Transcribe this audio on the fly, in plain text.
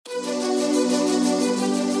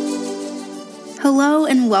Hello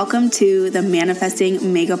and welcome to the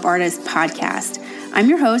Manifesting Makeup Artist podcast. I'm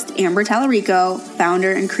your host, Amber Tallarico,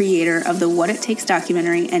 founder and creator of the What It Takes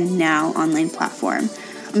documentary and now online platform.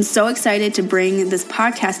 I'm so excited to bring this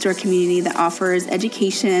podcast to our community that offers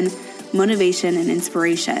education, motivation, and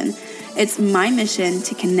inspiration. It's my mission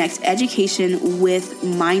to connect education with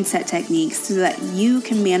mindset techniques so that you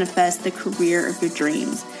can manifest the career of your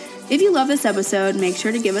dreams. If you love this episode, make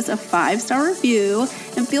sure to give us a 5-star review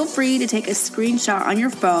and feel free to take a screenshot on your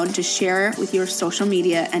phone to share it with your social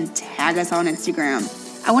media and tag us on Instagram.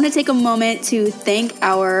 I want to take a moment to thank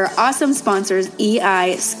our awesome sponsors,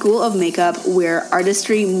 EI School of Makeup, where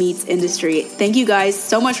artistry meets industry. Thank you guys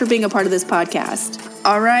so much for being a part of this podcast.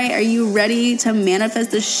 All right, are you ready to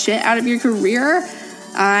manifest the shit out of your career?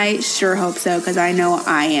 I sure hope so, because I know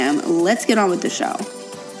I am. Let's get on with the show.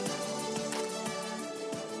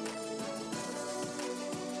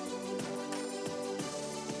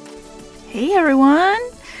 Hey everyone!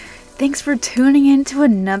 Thanks for tuning in to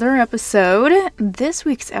another episode. This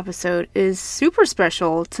week's episode is super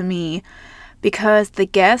special to me because the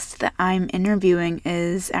guest that I'm interviewing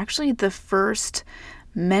is actually the first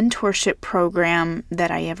mentorship program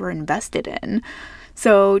that I ever invested in.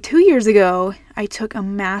 So 2 years ago, I took a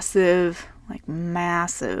massive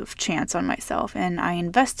chance on myself and I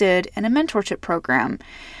invested in a mentorship program.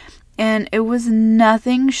 And it was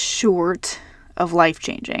nothing short of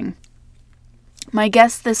life-changing. My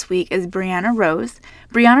guest this week is Brianna Rose.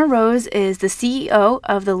 Brianna Rose is the CEO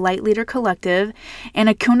of the Light Leader Collective and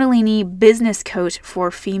a Kundalini business coach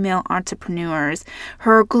for female entrepreneurs.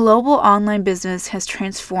 Her global online business has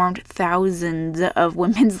transformed thousands of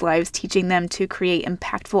women's lives, teaching them to create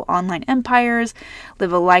impactful online empires,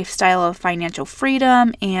 live a lifestyle of financial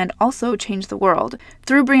freedom, and also change the world.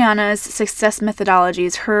 Through Brianna's success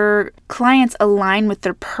methodologies, her clients align with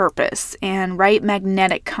their purpose and write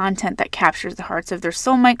magnetic content that captures the hearts of their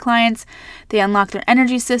soulmate clients. They unlock their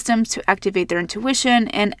energy systems to activate their intuition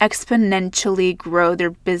and exponentially grow their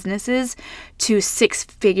businesses to 6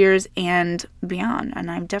 figures and beyond. And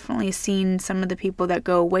I've definitely seen some of the people that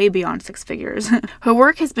go way beyond 6 figures. Her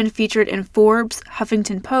work has been featured in Forbes,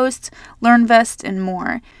 Huffington Post, LearnVest, and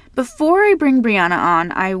more. Before I bring Brianna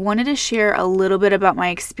on, I wanted to share a little bit about my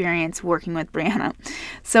experience working with Brianna.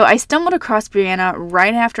 So I stumbled across Brianna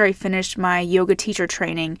right after I finished my yoga teacher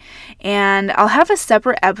training, and I'll have a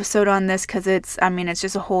separate episode on this because it's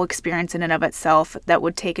just a whole experience in and of itself that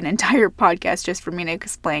would take an entire podcast just for me to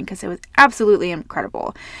explain because it was absolutely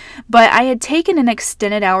incredible. But I had taken an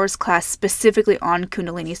extended hours class specifically on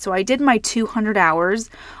Kundalini, so I did my 200 hours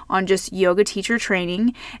on just yoga teacher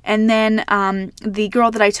training, and then the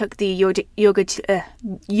girl that I took the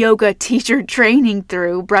yoga teacher training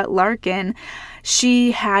through, Brett Larkin,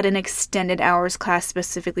 she had an extended hours class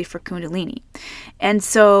specifically for Kundalini. And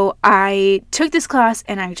so I took this class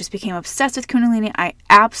and I just became obsessed with Kundalini. I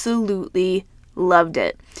absolutely loved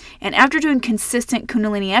it. And after doing consistent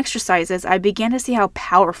Kundalini exercises, I began to see how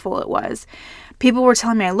powerful it was. People were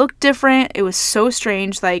telling me I looked different. It was so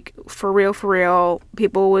strange. Like, for real.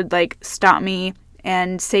 People would stop me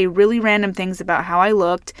and say really random things about how I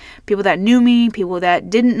looked. People that knew me, people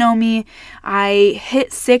that didn't know me. I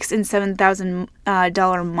hit $6,000 and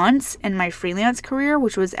 $7,000 months in my freelance career,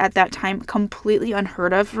 which was at that time completely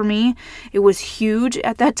unheard of for me. It was huge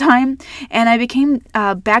at that time. And I became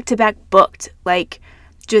back-to-back booked,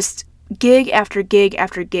 just gig after gig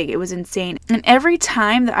after gig. It was insane. And every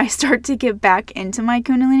time that I start to get back into my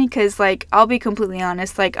Kundalini, because I'll be completely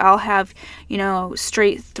honest, I'll have,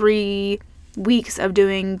 straight 3 weeks of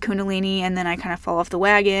doing Kundalini and then I kind of fall off the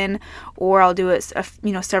wagon, or I'll do it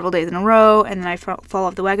several days in a row and then I fall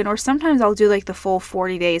off the wagon, or sometimes I'll do the full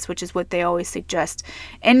 40 days, which is what they always suggest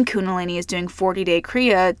in Kundalini, is doing 40-day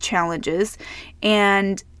Kriya challenges.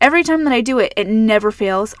 And every time that I do it, it never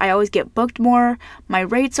fails. I always get booked more. My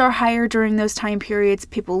rates are higher during those time periods.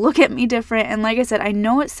 People look at me different. And like I said, I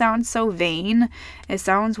know it sounds so vain. It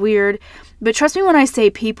sounds weird. But trust me when I say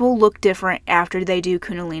people look different after they do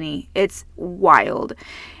Kundalini. It's wild.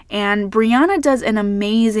 And Brianna does an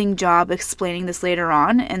amazing job explaining this later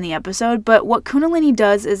on in the episode. But what Kundalini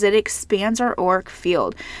does is it expands our auric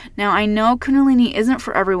field. Now, I know Kundalini isn't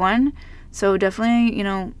for everyone. So definitely,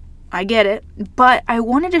 I get it, but I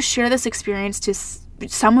wanted to share this experience to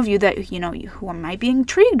some of you that, who might be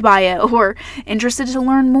intrigued by it or interested to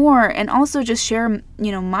learn more, and also just share,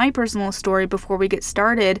 my personal story before we get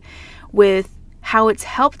started with how it's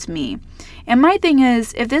helped me. And my thing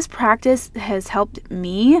is, if this practice has helped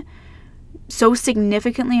me so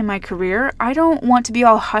significantly in my career, I don't want to be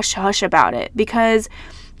all hush-hush about it because,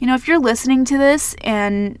 if you're listening to this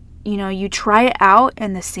and you try it out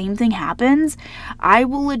and the same thing happens, I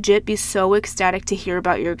will legit be so ecstatic to hear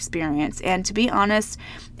about your experience. And to be honest,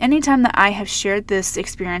 anytime that I have shared this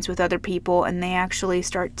experience with other people and they actually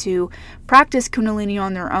start to practice Kundalini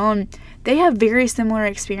on their own, they have very similar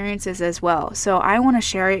experiences as well. So I want to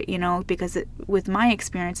share it, because with my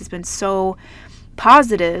experience, it's been so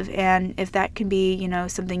positive, and if that can be,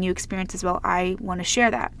 something you experience as well, I want to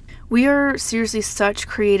share that. We are seriously such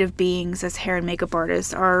creative beings as hair and makeup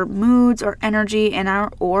artists. Our moods, our energy, and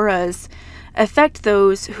our auras affect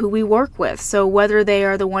those who we work with. So whether they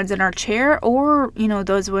are the ones in our chair or,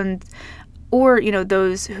 those ones, or,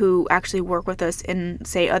 those who actually work with us in,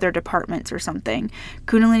 say, other departments or something.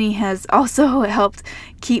 Kundalini has also helped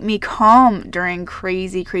keep me calm during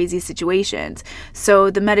crazy, crazy situations.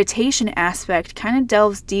 So the meditation aspect kind of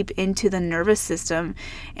delves deep into the nervous system.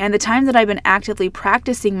 And the time that I've been actively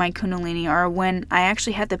practicing my Kundalini are when I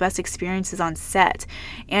actually had the best experiences on set.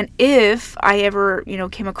 And if I ever,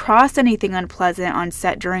 came across anything unpleasant on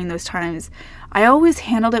set during those times, I always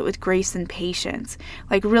handled it with grace and patience.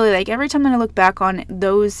 Really, every time that I look back on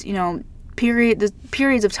those, the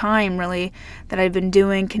periods of time really that I've been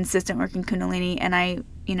doing consistent work in Kundalini, and I,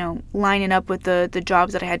 line it up with the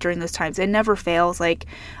jobs that I had during those times, it never fails.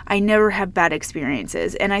 I never have bad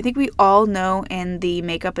experiences. And I think we all know in the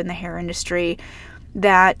makeup and the hair industry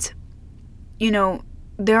that,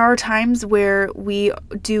 there are times where we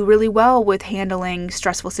do really well with handling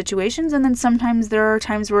stressful situations, and then sometimes there are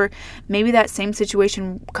times where maybe that same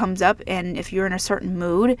situation comes up, and if you're in a certain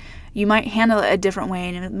mood, you might handle it a different way,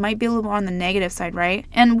 and it might be a little more on the negative side, right?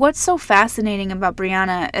 And what's so fascinating about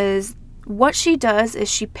Brianna is what she does is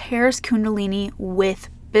she pairs Kundalini with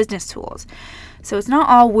business tools. So it's not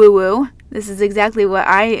all woo-woo. This is exactly what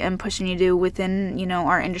I am pushing you to do within,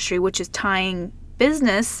 our industry, which is tying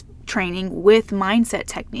business training with mindset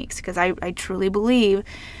techniques, because I truly believe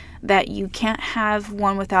that you can't have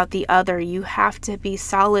one without the other. You have to be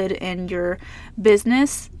solid in your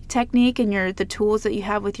business technique and the tools that you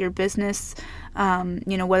have with your business,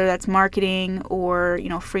 whether that's marketing or,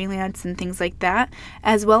 freelance and things like that,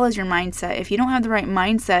 as well as your mindset. If you don't have the right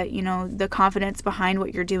mindset, the confidence behind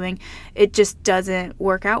what you're doing, it just doesn't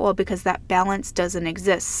work out well because that balance doesn't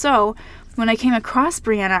exist. So when I came across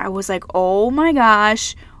Brianna, I was like, oh my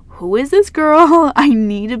gosh, who is this girl? I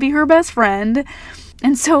need to be her best friend.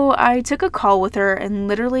 And so I took a call with her, and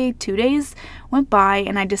literally 2 days went by,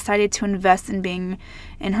 and I decided to invest in being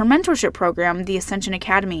in her mentorship program, the Ascension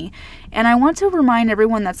Academy. And I want to remind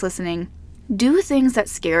everyone that's listening, do things that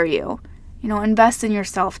scare you. Invest in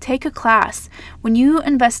yourself. Take a class. When you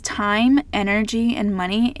invest time, energy, and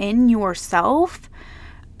money in yourself,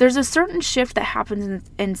 there's a certain shift that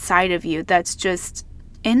happens inside of you that's just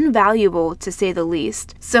invaluable, to say the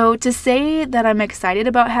least. So to say that I'm excited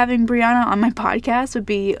about having Brianna on my podcast would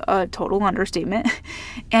be a total understatement.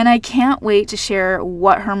 And I can't wait to share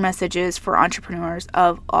what her message is for entrepreneurs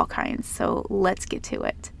of all kinds. So let's get to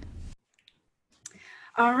it.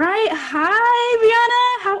 All right. Hi,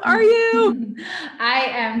 Brianna. How are you? I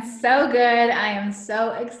am so good. I am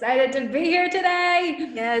so excited to be here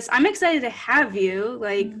today. Yes, I'm excited to have you.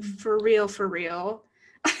 For real, for real.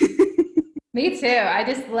 Me too. I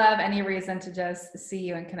just love any reason to just see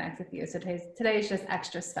you and connect with you. So today's just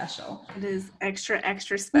extra special. It is extra,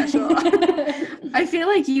 extra special. I feel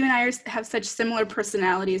like you and I have such similar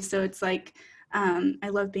personalities. So it's I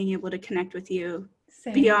love being able to connect with you.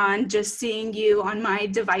 Same. Beyond just seeing you on my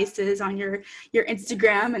devices, on your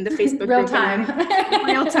Instagram and the Facebook real time.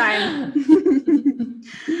 Real time.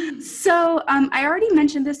 So I already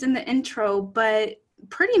mentioned this in the intro, but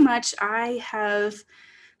pretty much I have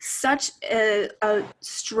such a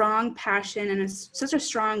strong passion and such a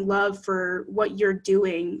strong love for what you're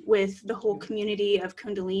doing with the whole community of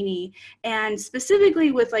Kundalini, and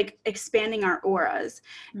specifically with expanding our auras.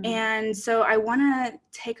 Mm-hmm. And so I want to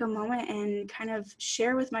take a moment and kind of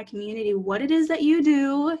share with my community what it is that you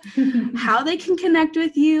do, how they can connect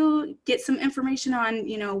with you, get some information on,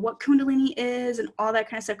 what Kundalini is and all that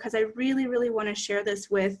kind of stuff, because I really, really want to share this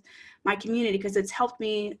with my community because it's helped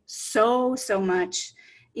me so much.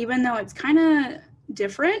 Even though it's kind of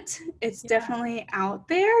different, it's definitely out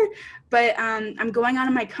there, but I'm going out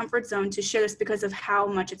of my comfort zone to share this because of how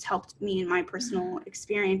much it's helped me in my personal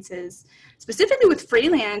experiences, specifically with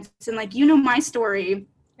freelance. And my story.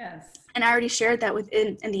 Yes. And I already shared that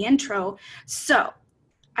in the intro. So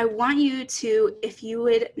I want you to, if you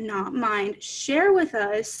would not mind, share with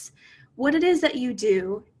us what it is that you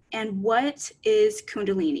do and what is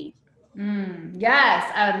Kundalini.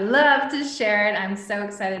 Yes, I would love to share it. I'm so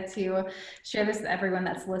excited to share this with everyone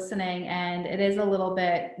that's listening. And it is a little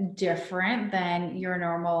bit different than your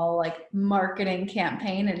normal like marketing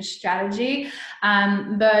campaign and strategy.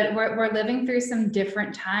 But we're living through some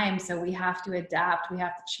different times. So we have to adapt. We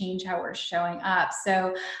have to change how we're showing up.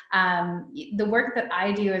 So the work that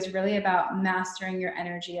I do is really about mastering your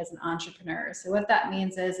energy as an entrepreneur. So what that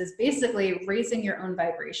means is basically raising your own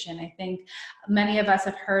vibration. I think many of us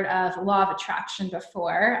have heard of law of attraction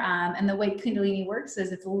before. And the way Kundalini works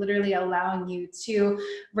is it's literally allowing you to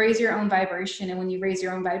raise your own vibration. And when you raise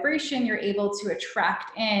your own vibration, you're able to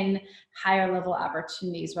attract in higher level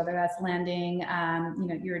opportunities, whether that's landing,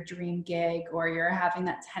 your dream gig, or you're having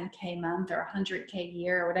that 10K month or 100K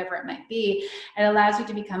year, or whatever it might be. It allows you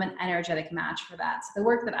to become an energetic match for that. So the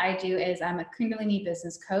work that I do is I'm a Kundalini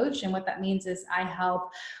business coach. And what that means is I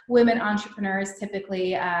help women entrepreneurs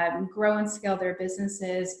typically grow and scale their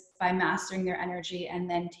businesses by mastering their energy and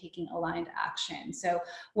then taking aligned action. So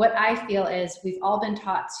what I feel is we've all been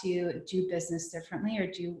taught to do business differently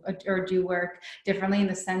or do work differently, in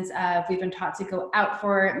the sense of we've been taught to go out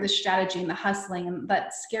for the strategy and the hustling and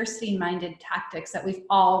that scarcity minded tactics that we've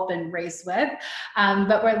all been raised with.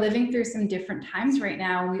 But we're living through some different times right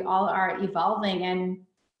now, and we all are evolving. And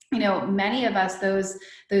many of us, those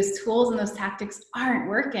tools and those tactics aren't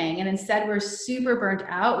working. And instead we're super burnt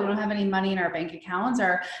out. We don't have any money in our bank accounts.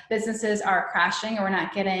 Our businesses are crashing, or we're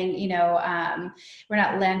not getting, we're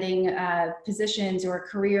not landing positions or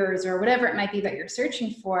careers or whatever it might be that you're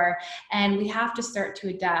searching for. And we have to start to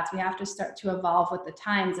adapt. We have to start to evolve with the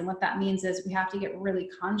times. And what that means is we have to get really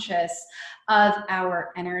conscious of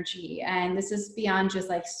our energy. And this is beyond just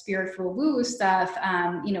like spiritual woo stuff.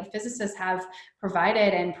 Physicists have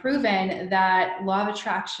provided and proven that law of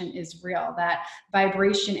attraction is real, that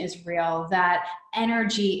vibration is real, that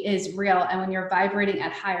energy is real. And when you're vibrating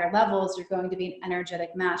at higher levels, you're going to be an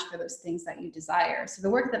energetic match for those things that you desire. So the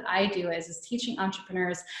work that I do is teaching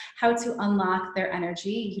entrepreneurs how to unlock their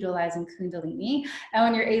energy utilizing Kundalini. And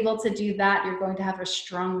when you're able to do that, you're going to have a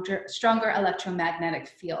stronger electromagnetic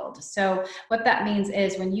field. So what that means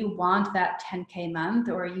is when you want that 10K month,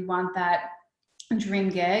 or you want that dream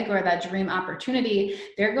gig or that dream opportunity,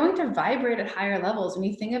 they're going to vibrate at higher levels. When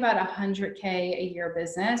you think about 100K a year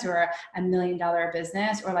business, or $1 million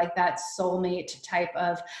business, or like that soulmate type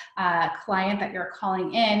of client that you're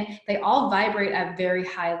calling in, they all vibrate at very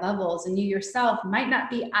high levels. And you yourself might not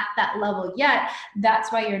be at that level yet.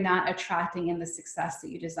 That's why you're not attracting in the success that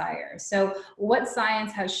you desire. So what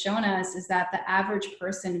science has shown us is that the average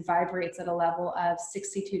person vibrates at a level of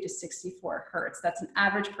 62 to 64 hertz. That's an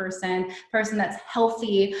average person that's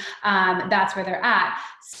healthy. That's where they're at.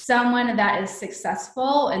 Someone that is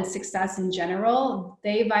successful, and success in general,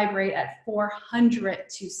 they vibrate at 400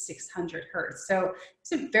 to 600 hertz. So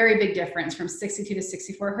it's a very big difference from 62 to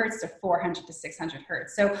 64 hertz to 400 to 600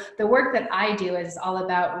 hertz. So the work that I do is all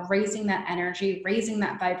about raising that energy, raising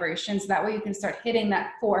that vibration, so that way you can start hitting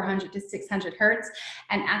that 400 to 600 hertz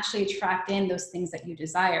and actually attract in those things that you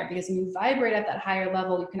desire. Because when you vibrate at that higher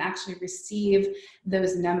level, you can actually receive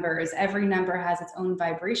those numbers. Every number has its own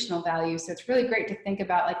vibrational value. So it's really great to think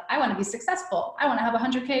about, like, I want to be successful. I want to have a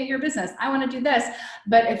 100K a year business. I want to do this.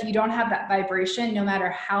 But if you don't have that vibration, no matter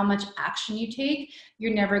how much action you take,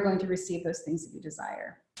 you're never going to receive those things that you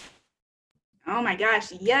desire. Oh my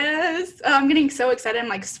gosh, yes. Oh, I'm getting so excited. I'm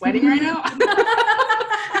like sweating right now.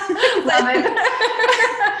 Love it.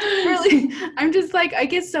 Really, I'm just like, I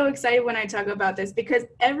get so excited when I talk about this, because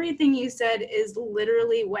everything you said is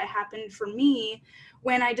literally what happened for me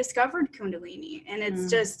when I discovered Kundalini. And it's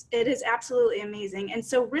just, it is absolutely amazing. And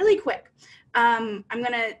so really quick, I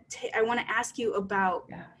want to ask you about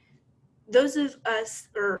those of us,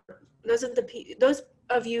 or those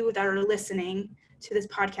of you that are listening to this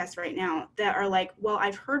podcast right now that are like, well,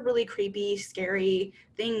 I've heard really creepy, scary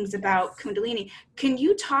things about Kundalini. Can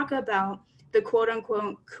you talk about the quote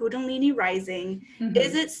unquote Kundalini rising?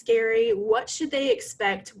 Is it scary? What should they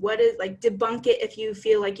expect? What is, like, debunk it if you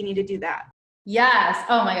feel like you need to do that? Yes.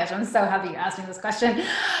 Oh my gosh. I'm so happy you asked me this question.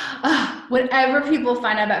 Whenever people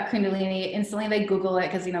find out about Kundalini, instantly they Google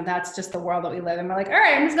it, because, that's just the world that we live in. We're like, all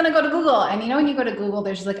right, I'm just going to go to Google. And, when you go to Google,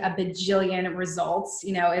 there's like a bajillion results,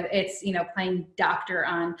 it's, playing doctor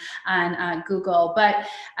on Google. But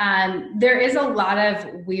there is a lot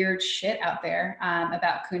of weird shit out there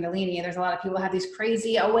about Kundalini. There's a lot of people who have these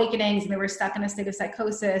crazy awakenings, and they were stuck in a state of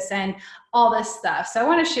psychosis and all this stuff. So I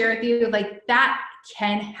want to share with you, like, that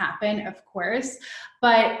can happen, of course,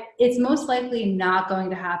 but it's most likely not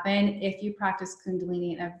going to happen if you practice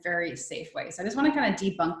Kundalini in a very safe way. So I just want to kind of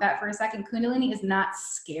debunk that for a second. Kundalini is not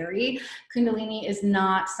scary. Kundalini is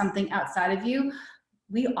not something outside of you.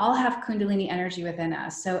 we all have Kundalini energy within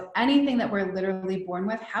us. So anything that we're literally born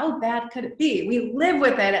with, how bad could it be? We live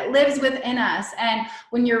with it. It lives within us. And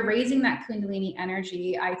when you're raising that Kundalini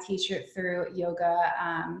energy, I teach it through yoga,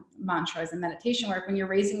 mantras, and meditation work. When you're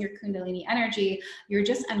raising your Kundalini energy, you're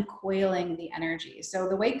just uncoiling the energy. So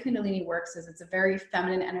the way Kundalini works is it's a very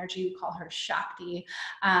feminine energy. We call her Shakti.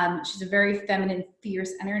 She's a very feminine,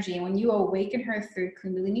 fierce energy. And when you awaken her through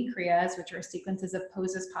Kundalini Kriyas, which are sequences of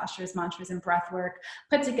poses, postures, mantras, and breath work,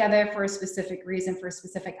 put together for a specific reason, for a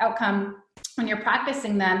specific outcome. When you're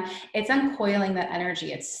practicing them, it's uncoiling that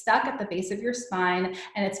energy. It's stuck at the base of your spine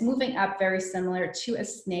and it's moving up very similar to a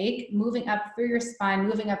snake, moving up through your spine,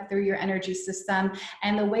 moving up through your energy system.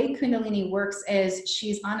 And the way Kundalini works is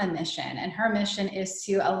she's on a mission, and her mission is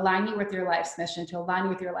to align you with your life's mission, to align you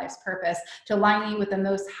with your life's purpose, to align you with the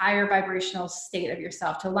most higher vibrational state of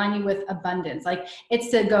yourself, to align you with abundance. Like, it's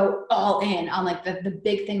to go all in on like the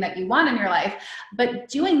big thing that you want in your life. But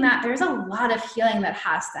doing that, there's a lot of healing that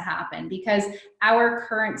has to happen, because our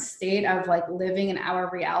current state of like living in our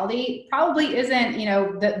reality probably isn't, you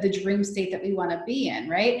know, the dream state that we want to be in,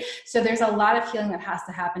 right? So there's a lot of healing that has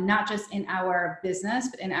to happen, not just in our business,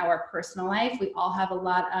 but in our personal life. We all have a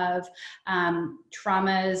lot of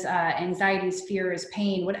traumas, anxieties, fears,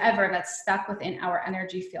 pain, whatever, that's stuck within our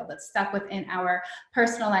energy field, that's stuck within our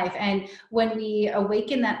personal life. And when we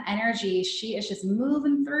awaken that energy, she is just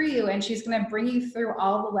moving through you, and she's going to bring you through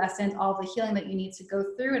all the lessons, all the healing that you need to go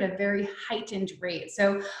through at a very heightened rate.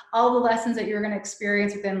 So all the lessons that you're going to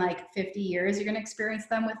experience within like 50 years, you're going to experience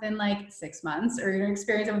them within like 6 months, or you're going to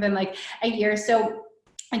experience them within like a year. So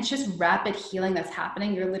it's just rapid healing that's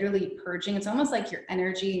happening. You're literally purging. It's almost like your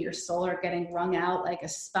energy and your soul are getting wrung out like a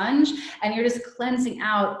sponge, and you're just cleansing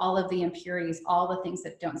out all of the impurities, all the things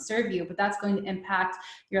that don't serve you. But that's going to impact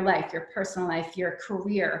your life, your personal life, your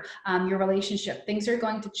career, your relationship. Things are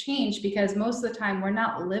going to change because most of the time we're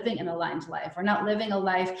not living an aligned life. We're not living a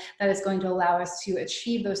life that is going to allow us to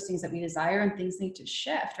achieve those things that we desire, and things need to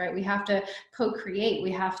shift, right? We have to co-create.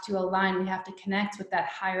 We have to align. We have to connect with that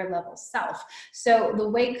higher level self. So the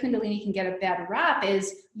way Kundalini can get a bad rap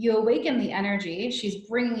is you awaken the energy. She's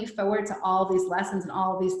bringing you forward to all these lessons and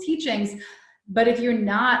all of these teachings. But if you're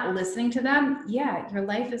not listening to them, yeah, your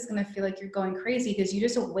life is going to feel like you're going crazy, because you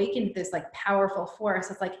just awakened this like powerful force.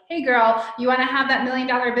 It's like, hey girl, you want to have that $1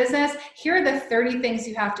 million business? Here are the 30 things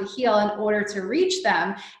you have to heal in order to reach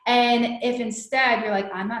them. And if instead you're like,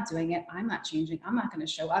 I'm not doing it, I'm not changing, I'm not going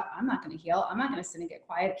to show up, I'm not going to heal, I'm not going to sit and get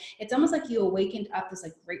quiet. It's almost like you awakened up this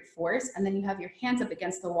like great force, and then you have your hands up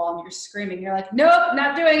against the wall and you're screaming. You're like, nope,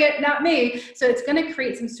 not doing it, not me. So it's going to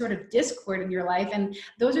create some sort of discord in your life. And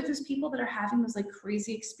those are those people that are having those like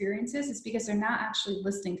crazy experiences. It's because they're not actually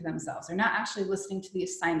listening to themselves. They're not actually listening to the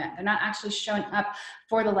assignment. They're not actually showing up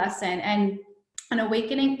for the lesson. And an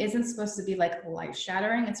awakening isn't supposed to be like life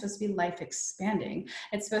shattering. It's supposed to be life expanding.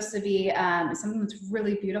 It's supposed to be something that's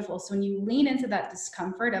really beautiful. So when you lean into that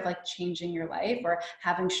discomfort of like changing your life or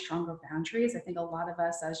having stronger boundaries, I think a lot of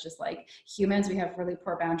us as just like humans, we have really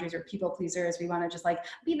poor boundaries, or people pleasers. We want to just like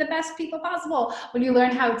be the best people possible. When you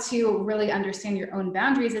learn how to really understand your own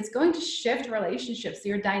boundaries, it's going to shift relationships.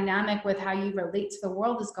 Your dynamic with how you relate to the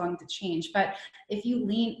world is going to change. But if you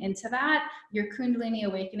lean into that, your Kundalini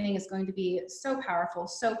awakening is going to be so powerful,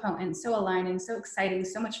 so potent, so aligning, so exciting,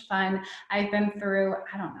 so much fun. I've been through,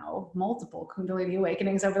 I don't know, multiple Kundalini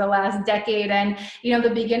awakenings over the last decade. And, you know,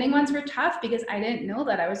 the beginning ones were tough because I didn't know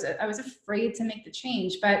that. I was afraid to make the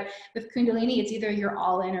change. But with Kundalini, it's either you're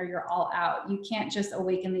all in or you're all out. You can't just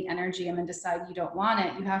awaken the energy and then decide you don't want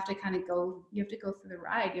it. You have to kind of go, you have to go through the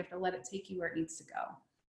ride. You have to let it take you where it needs to go.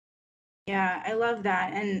 Yeah, I love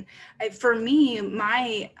that. And for me,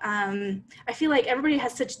 I feel like everybody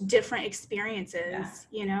has such different experiences,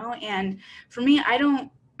 you know, and for me,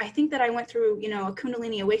 I think that I went through, you know, a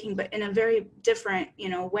Kundalini awakening, but in a very different, you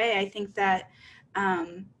know, way. I think that,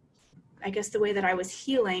 I guess the way that I was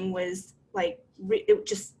healing was like, it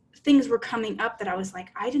just, things were coming up that I was like,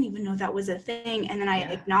 I didn't even know that was a thing. And then I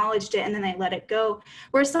acknowledged it, and then I let it go.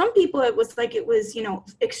 Whereas some people, it was like, it was, you know,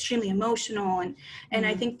 extremely emotional. And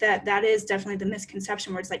I think that is definitely the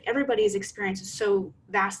misconception, where it's like everybody's experience is so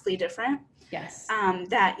vastly different. Yes.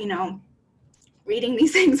 That, you know, reading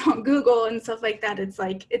these things on Google and stuff like that, it's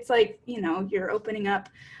like, you know, you're opening up,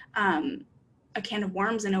 a can of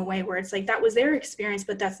worms in a way where it's like, that was their experience,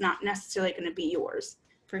 but that's not necessarily going to be yours.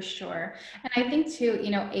 For sure. And I think too, you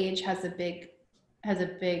know, age has a big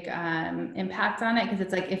impact on it, because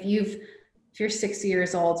it's like if you're 60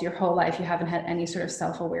 years old, your whole life you haven't had any sort of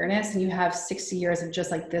self-awareness, and you have 60 years of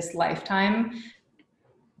just like this lifetime,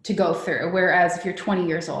 to go through. Whereas if you're 20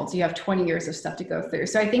 years old, you have 20 years of stuff to go through.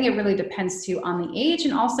 So I think it really depends too on the age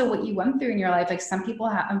and also what you went through in your life. Like some people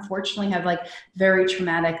unfortunately have like very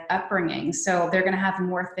traumatic upbringing. So they're going to have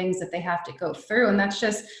more things that they have to go through. And that's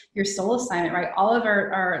just your soul assignment, right? All of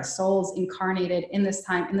our souls incarnated in this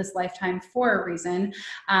time, in this lifetime for a reason,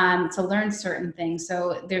 to learn certain things.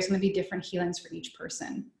 So there's going to be different healings for each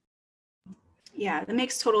person. Yeah, that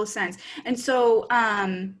makes total sense. And so,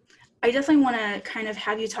 I definitely want to kind of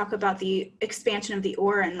have you talk about the expansion of the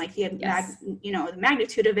aura and like the the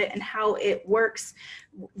magnitude of it and how it works,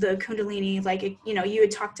 the Kundalini. Like you had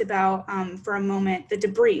talked about for a moment the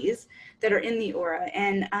debris that are in the aura,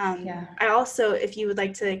 and I also, if you would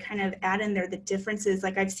like to kind of add in there the differences.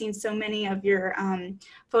 Like I've seen so many of your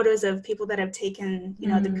photos of people that have taken the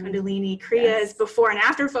Kundalini Kriyas before and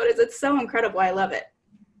after photos. It's so incredible. I love it.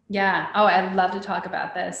 Yeah. Oh, I'd love to talk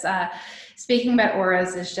about this. Speaking about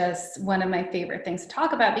auras is just one of my favorite things to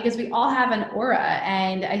talk about because we all have an aura.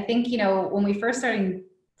 And I think, when we first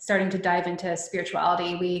starting to dive into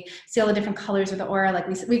spirituality, we see all the different colors of the aura. Like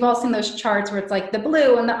we've all seen those charts where it's like the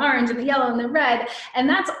blue and the orange and the yellow and the red. And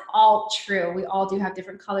that's all true. We all do have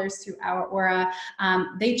different colors to our aura.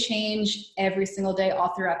 They change every single day,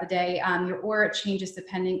 all throughout the day. Your aura changes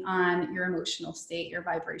depending on your emotional state, your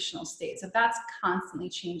vibrational state. So that's constantly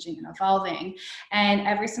changing and evolving. And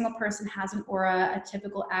every single person has an aura. A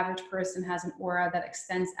typical average person has an aura that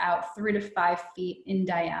extends out 3 to 5 feet in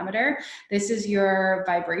diameter. This is your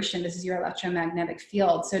vibration. This is your electromagnetic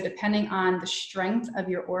field. So depending on the strength of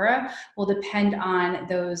your aura will depend on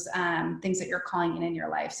those things that you're calling in your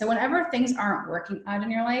life. So whenever things aren't working out in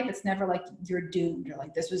your life, it's never like you're doomed or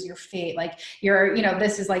like this was your fate. Like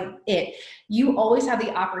this is like it. You always have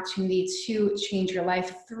the opportunity to change your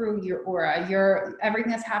life through your aura.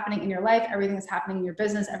 Everything that's happening in your life, everything that's happening in your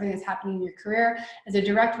business, everything that's happening in your career is a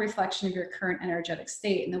direct reflection of your current energetic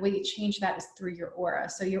state. And the way you change that is through your aura.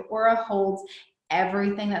 So your aura holds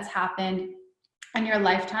everything that's happened in your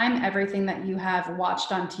lifetime, everything that you have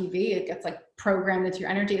watched on TV, it gets like programmed into your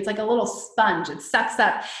energy. It's like a little sponge. It sucks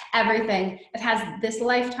up everything. It has this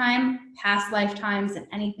lifetime, past lifetimes, and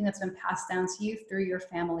anything that's been passed down to you through your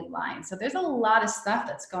family line. So there's a lot of stuff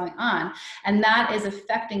that's going on, and that is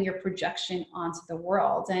affecting your projection onto the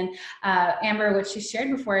world. And Amber, what she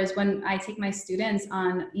shared before is when I take my students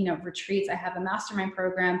on, retreats, I have a mastermind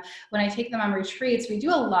program. When I take them on retreats, we do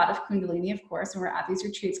a lot of Kundalini, of course, when we're at these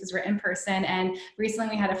retreats because we're in person. And recently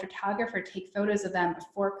we had a photographer take photos of them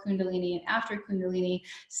before Kundalini and after Kundalini,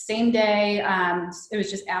 same day. It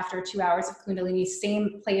was just after 2 hours of Kundalini,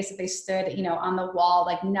 same place that they stood, on the wall,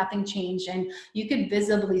 like nothing changed. And you could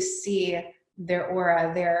visibly see their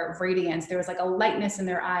aura, their radiance. There was like a lightness in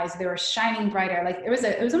their eyes. They were shining brighter. Like it was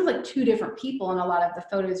almost like two different people in a lot of the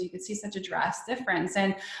photos. You could see such a drastic difference.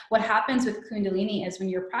 And what happens with Kundalini is when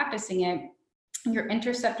you're practicing it, you're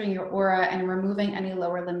intercepting your aura and removing any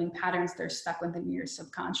lower limiting patterns that are stuck within your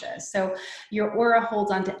subconscious. So your aura holds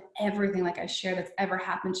on to everything, like I shared, that's ever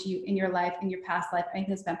happened to you in your life, in your past life,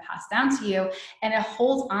 anything that's been passed down to you. And it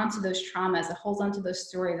holds on to those traumas. It holds on to those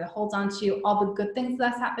stories. It holds on to all the good things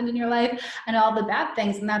that's happened in your life and all the bad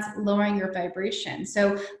things. And that's lowering your vibration.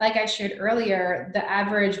 So like I shared earlier, the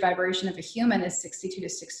average vibration of a human is 62 to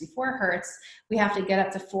 64 hertz. We have to get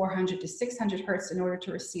up to 400 to 600 hertz in order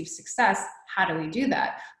to receive success. How do we do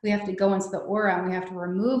that? We have to go into the aura and we have to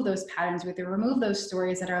remove those patterns. We have to remove those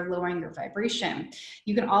stories that are lowering your vibration.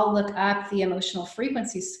 You can all look up the emotional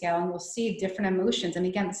frequency scale and you'll see different emotions. And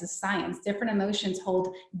again, this is science. Different emotions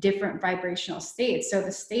hold different vibrational states. So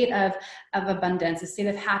the state of abundance, the state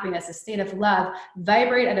of happiness, the state of love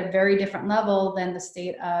vibrate at a very different level than the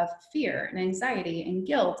state of fear and anxiety and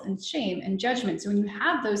guilt and shame and judgment. So when you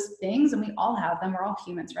have those things, and we all have them, we're all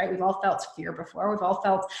humans, right? We've all felt fear before. We've all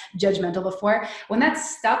felt judgmental before. When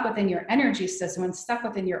that's stuck within your energy system, when it's stuck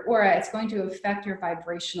within your aura, it's going to affect your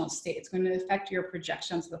vibrational state. It's going to affect your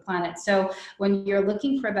projections to the planet. So when you're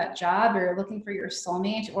looking for that job, or you're looking for your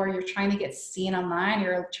soulmate, or you're trying to get seen online,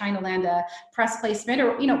 or you're trying to land a press placement,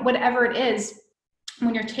 or whatever it is,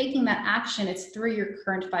 when you're taking that action, it's through your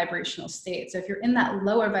current vibrational state. So if you're in that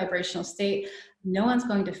lower vibrational state, no one's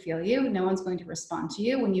going to feel you. No one's going to respond to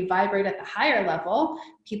you. When you vibrate at the higher level,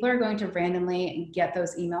 people are going to randomly get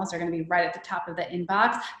those emails. They're going to be right at the top of the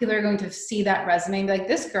inbox. People are going to see that resume and be like,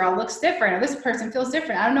 this girl looks different, or this person feels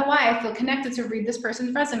different. I don't know why I feel connected to read this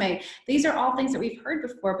person's resume. These are all things that we've heard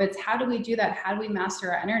before, but it's how do we do that? How do we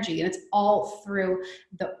master our energy? And it's all through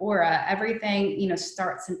the aura. Everything,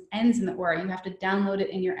 starts and ends in the aura. You have to download it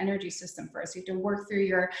in your energy system first. You have to work through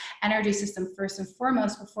your energy system first and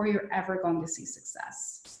foremost before you're ever going to see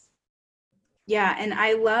success. Yeah, and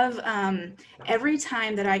I love every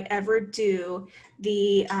time that I ever do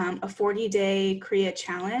the a 40-day Kriya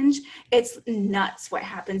challenge, it's nuts what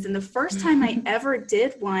happens. And the first time I ever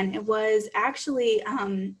did one, it was actually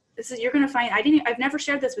this is you're gonna find I've never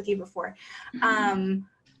shared this with you before.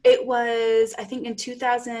 It was I think in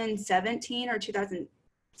 2017 or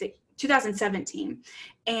 2017,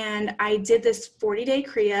 and I did this 40-day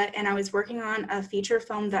Kriya, and I was working on a feature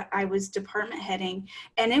film that I was department heading,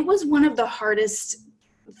 and it was one of the hardest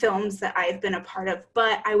films that I've been a part of,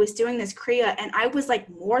 but I was doing this Kriya, and I was like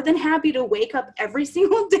more than happy to wake up every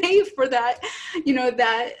single day for that,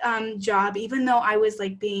 job, even though I was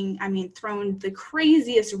like thrown the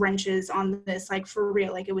craziest wrenches on this, like for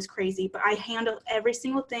real, like it was crazy, but I handled every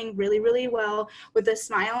single thing really, really well with a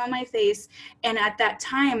smile on my face. And at that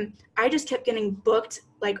time, I just kept getting booked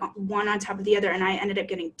like one on top of the other, and I ended up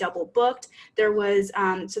getting double booked. There was,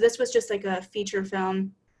 so this was just like a feature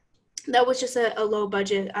film that was just a low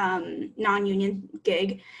budget non-union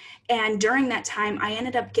gig. And during that time, I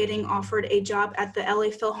ended up getting offered a job at the LA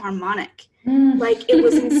Philharmonic. Like it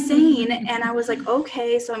was insane. And I was like,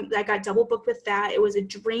 okay, so I got double booked with that. It was a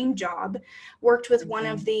dream job. Worked with one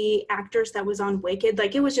of the actors that was on Wicked.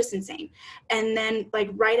 Like it was just insane. And then like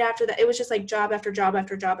right after that, it was just like job after job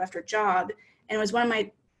after job after job. And it was one of my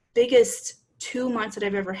biggest 2 months that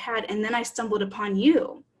I've ever had. And then I stumbled upon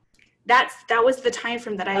you. That was the time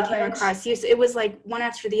frame that I came across you. So it was like one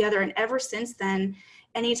after the other. And ever since then,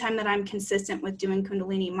 anytime that I'm consistent with doing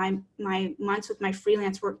Kundalini, my months with my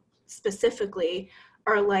freelance work specifically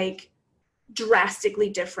are like drastically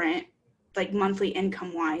different, like monthly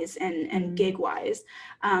income wise and gig wise.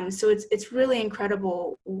 So it's really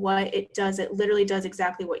incredible what it does. It literally does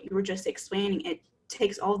exactly what you were just explaining. It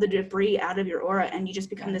takes all the debris out of your aura, and you just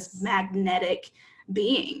become this magnetic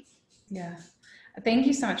being. Yeah. Thank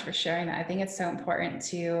you so much for sharing that. I think it's so important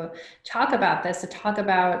to talk about this, to talk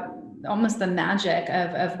about almost the magic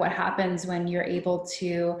of what happens when you're able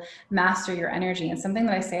to master your energy. And something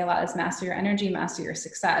that I say a lot is master your energy, master your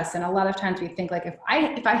success. And a lot of times we think like, if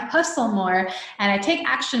I hustle more and I take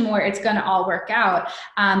action more, it's going to all work out.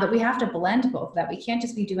 But we have to blend both of that. We can't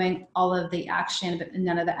just be doing all of the action, but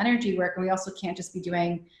none of the energy work. And we also can't just be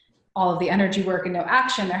doing all of the energy work and no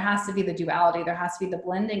action. There has to be the duality. There has to be the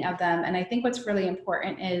blending of them. And I think what's really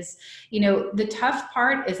important is, the tough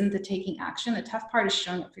part isn't the taking action. The tough part is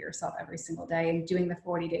showing up for yourself every single day and doing the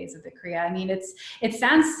 40 days of the Kriya. I mean, it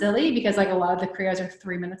sounds silly because like a lot of the Kriyas are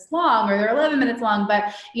 3 minutes long or they're 11 minutes long,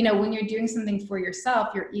 but when you're doing something for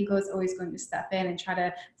yourself, your ego is always going to step in and try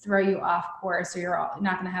to throw you off course, or you're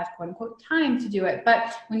not going to have quote unquote time to do it.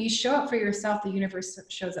 But when you show up for yourself, the universe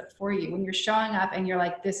shows up for you. When you're showing up and you're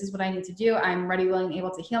like, this is what I need to do. I'm ready, willing,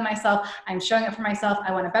 able to heal myself. I'm showing up for myself.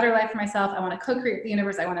 I want a better life for myself. I want to co-create with the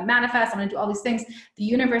universe. I want to manifest. I want to do all these things. The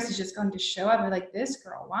universe is just going to show up and be like, this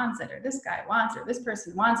girl wants it, or this guy wants it, or this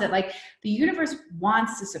person wants it. Like the universe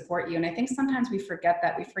wants to support you. And I think sometimes we forget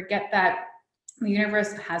that. We forget that the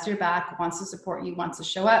universe has your back, wants to support you, wants to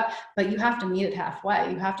show up, but you have to meet it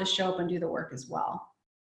halfway. You have to show up and do the work as well.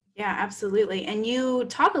 Yeah, absolutely. And you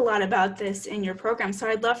talk a lot about this in your program. So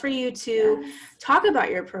I'd love for you to talk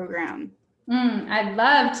about your program. I'd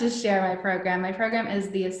love to share my program. My program is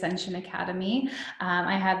the Ascension Academy.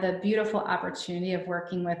 I had the beautiful opportunity of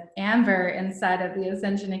working with Amber inside of the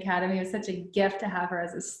Ascension Academy. It was such a gift to have her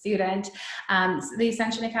as a student. So the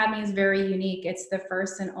Ascension Academy is very unique. It's the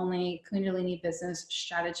first and only Kundalini business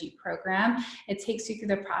strategy program. It takes you through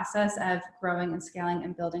the process of growing and scaling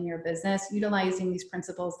and building your business, utilizing these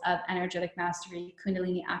principles of energetic mastery,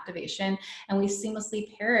 Kundalini activation, and we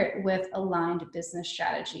seamlessly pair it with aligned business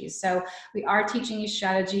strategies. So we are teaching you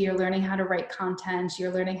strategy. You're learning how to write content.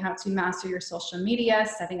 You're learning how to master your social media,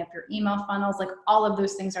 setting up your email funnels. Like all of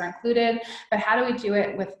those things are included. But how do we do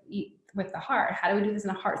it with the heart? How do we do this in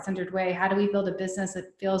a heart-centered way? How do we build a business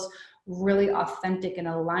that feels really authentic and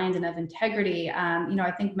aligned and of integrity?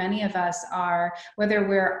 I think many of us are, whether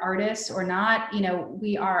we're artists or not,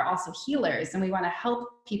 we are also healers, and we want to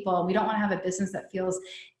help people. We don't want to have a business that feels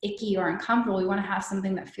icky or uncomfortable. We want to have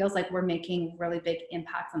something that feels like we're making really big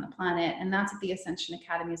impact on the planet. And that's what the Ascension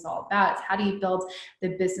Academy is all about. It's how do you build the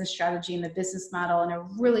business strategy and the business model in a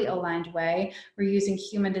really aligned way. We're using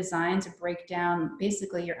human design to break down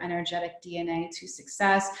basically your energetic DNA to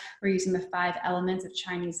success. We're using the 5 elements of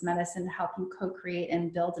Chinese medicine to help you co-create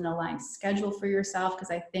and build an aligned schedule for yourself.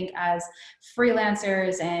 Because I think as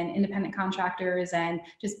freelancers and independent contractors and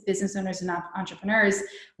just business owners and entrepreneurs,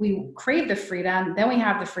 we crave the freedom. Then we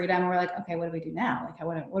have the freedom, and we're like, okay, what do we do now?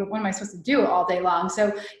 Like, what am I supposed to do all day long?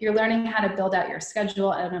 So you're learning how to build out your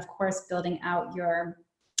schedule, and of course, building out your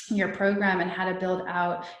your program and how to build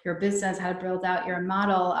out your business, how to build out your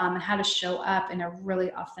model, and how to show up in a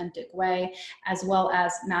really authentic way, as well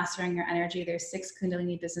as mastering your energy. There's 6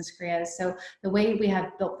 Kundalini business kriyas. So the way we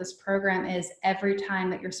have built this program is every time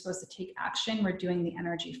that you're supposed to take action, we're doing the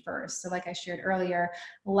energy first. So like I shared earlier,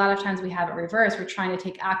 a lot of times we have it reversed. We're trying to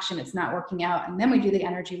take action, it's not working out, and then we do the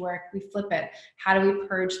energy work. We flip it. How do we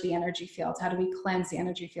purge the energy field? How do we cleanse the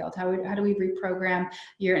energy field? How do we reprogram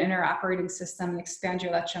your inner operating system and expand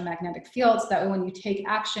your electromagnetic field so that when you take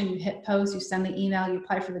action, you hit post, you send the email, you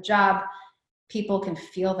apply for the job, people can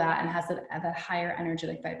feel that and has that higher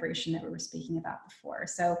energetic vibration that we were speaking about before.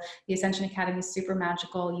 So the Ascension Academy is super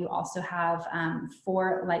magical. You also have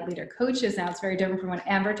 4 light leader coaches. Now it's very different from when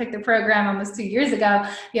Amber took the program almost 2 years ago.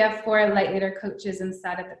 You have 4 light leader coaches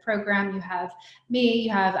inside of the program. You have me,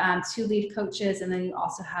 you have 2 lead coaches, and then you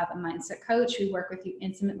also have a mindset coach. We work with you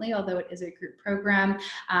intimately, although it is a group program.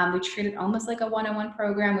 We treat it almost like a one-on-one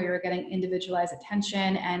program where you're getting individualized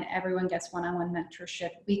attention and everyone gets one-on-one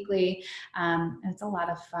mentorship weekly. And it's a lot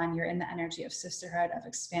of fun. You're in the energy of sisterhood, of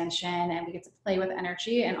expansion, and we get to play with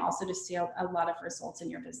energy and also to see a lot of results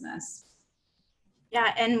in your business.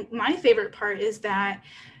 Yeah, and my favorite part is that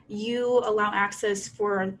you allow access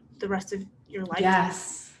for the rest of your life.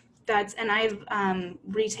 Yes. And I've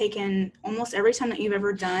retaken almost every time that you've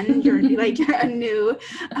ever done your like a new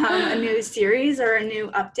series or a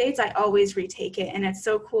new updates. I always retake it, and it's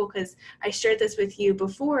so cool because I shared this with you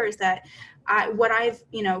before. Is that what I've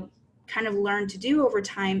kind of learned to do over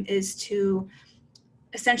time is to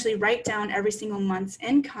essentially write down every single month's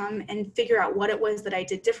income and figure out what it was that I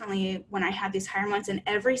did differently when I had these higher months. And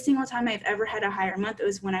every single time I've ever had a higher month, it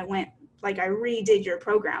was when I redid your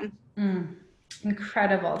program.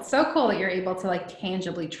 Incredible. It's so cool that you're able to like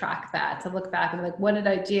tangibly track that, to look back and be like, what did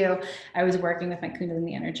I do? I was working with my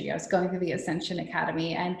Kundalini energy. I was going through the Ascension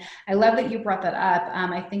Academy. And I love that you brought that up.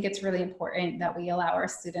 I think it's really important that we allow our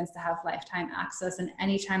students to have lifetime access. And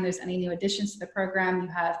anytime there's any new additions to the program, you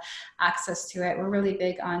have access to it. We're really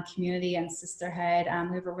big on community and sisterhood.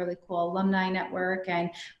 We have a really cool alumni network. And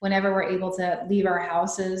whenever we're able to leave our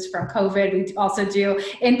houses from COVID, we also do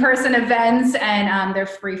in-person events, and they're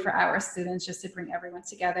free for our students just to bring everyone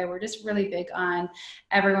together. We're just really big on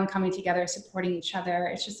everyone coming together, supporting each other.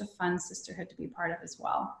 It's just a fun sisterhood to be part of as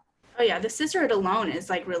well. Oh yeah, the sisterhood alone is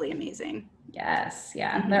like really amazing. Yes,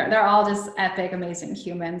 yeah. Mm-hmm. They're all just epic, amazing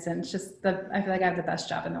humans, and it's just I feel like I have the best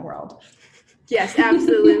job in the world. Yes,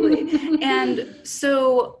 absolutely. And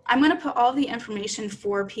so I'm going to put all the information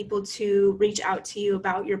for people to reach out to you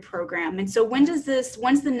about your program. And so when's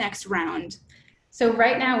the next round? So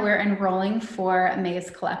right now we're enrolling for May's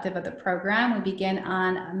Collective of the program. We begin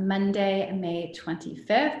on Monday, May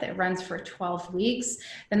 25th. It runs for 12 weeks.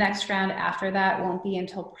 The next round after that won't be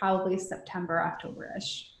until probably September,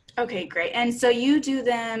 October-ish. Okay, great. And so you do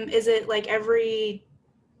them, is it like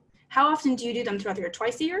how often do you do them throughout the year?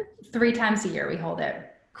 Twice a year? 3 times a year we hold it.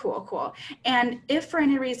 Cool. And if for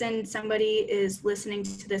any reason somebody is listening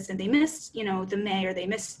to this and they missed, the May or they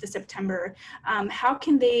missed the September, how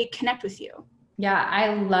can they connect with you? Yeah,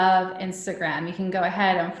 I love Instagram. You can go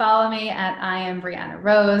ahead and follow me at I am Brianna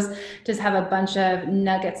Rose. Just have a bunch of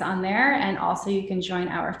nuggets on there. And also you can join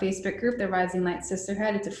our Facebook group, the Rising Light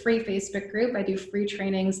Sisterhood. It's a free Facebook group. I do free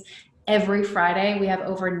trainings every Friday. We have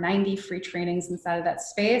over 90 free trainings inside of that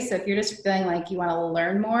space. So if you're just feeling like you want to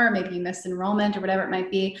learn more, maybe you missed enrollment or whatever it might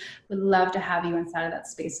be, we'd love to have you inside of that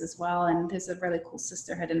space as well. And there's a really cool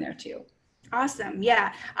sisterhood in there too. Awesome.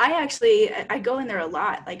 Yeah. I go in there a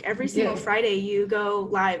lot. Like every single Friday you go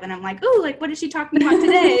live and I'm like, oh, like what is she talking about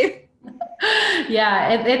today?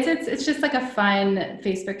 Yeah, it's just like a fun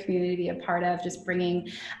Facebook community to be a part of, just bringing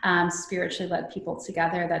spiritually led people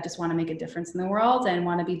together that just want to make a difference in the world and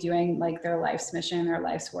want to be doing like their life's mission, their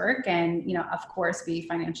life's work, and of course be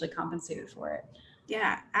financially compensated for it.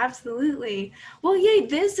 Yeah, absolutely. Well, yay,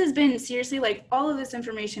 this has been seriously like all of this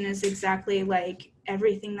information is exactly like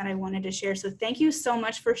everything that I wanted to share. So thank you so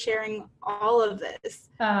much for sharing all of this.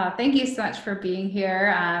 Thank you so much for being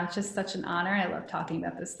here. It's just such an honor. I love talking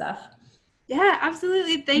about this stuff. Yeah,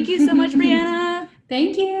 absolutely. Thank you so much, Brianna.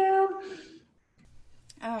 Thank you.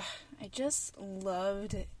 I just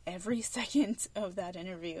loved every second of that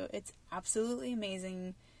interview. It's absolutely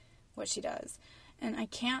amazing what she does. And I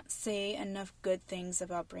can't say enough good things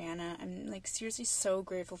about Brianna. I'm like seriously so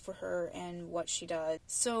grateful for her and what she does.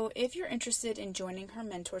 So if you're interested in joining her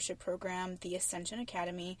mentorship program, the Ascension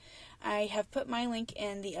Academy, I have put my link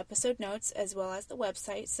in the episode notes as well as the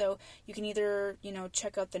website. So you can either,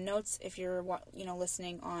 check out the notes if you're,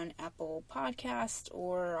 listening on Apple Podcast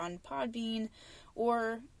or on Podbean,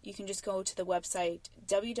 or you can just go to the website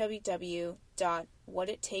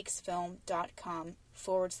www.whatittakesfilm.com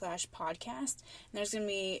 @brianna.com/podcast. And there's going to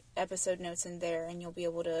be episode notes in there, and you'll be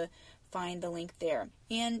able to find the link there.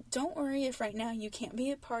 And don't worry if right now you can't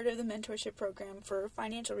be a part of the mentorship program for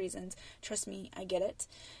financial reasons. Trust me, I get it.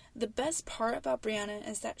 The best part about Brianna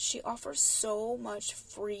is that she offers so much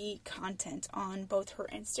free content on both her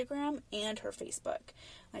Instagram and her Facebook.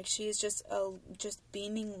 Like, she is just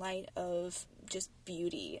beaming light of just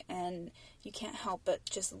beauty, and you can't help but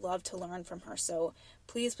just love to learn from her. So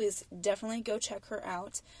please definitely go check her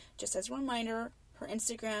out. Just as a reminder, her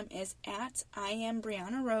Instagram is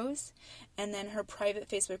 @IamBriannaRose, and then her private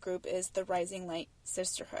Facebook group is the Rising Light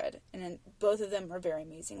Sisterhood. And then both of them are very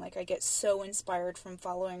amazing. Like, I get so inspired from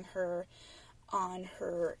following her on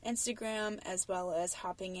her Instagram as well as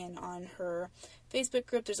hopping in on her Facebook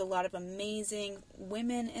group. There's a lot of amazing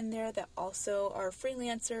women in there that also are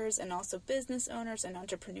freelancers and also business owners and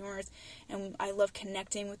entrepreneurs. And I love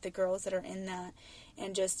connecting with the girls that are in that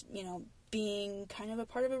and just, being kind of a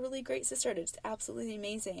part of a really great sisterhood. It's absolutely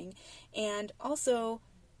amazing. And also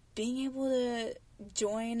being able to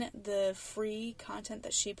join the free content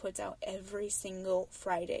that she puts out every single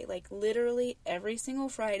Friday. Like, literally every single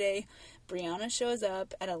Friday, Brianna shows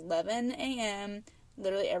up at 11 a.m.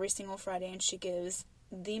 literally every single Friday, and she gives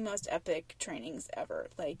the most epic trainings ever.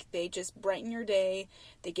 Like, they just brighten your day,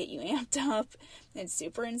 they get you amped up and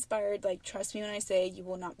super inspired. Like, trust me when I say you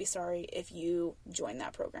will not be sorry if you join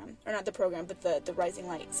that program. Or not the program, but the Rising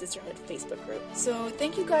Light Sisterhood Facebook group. So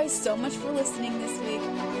thank you guys so much for listening this week.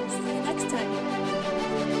 See you next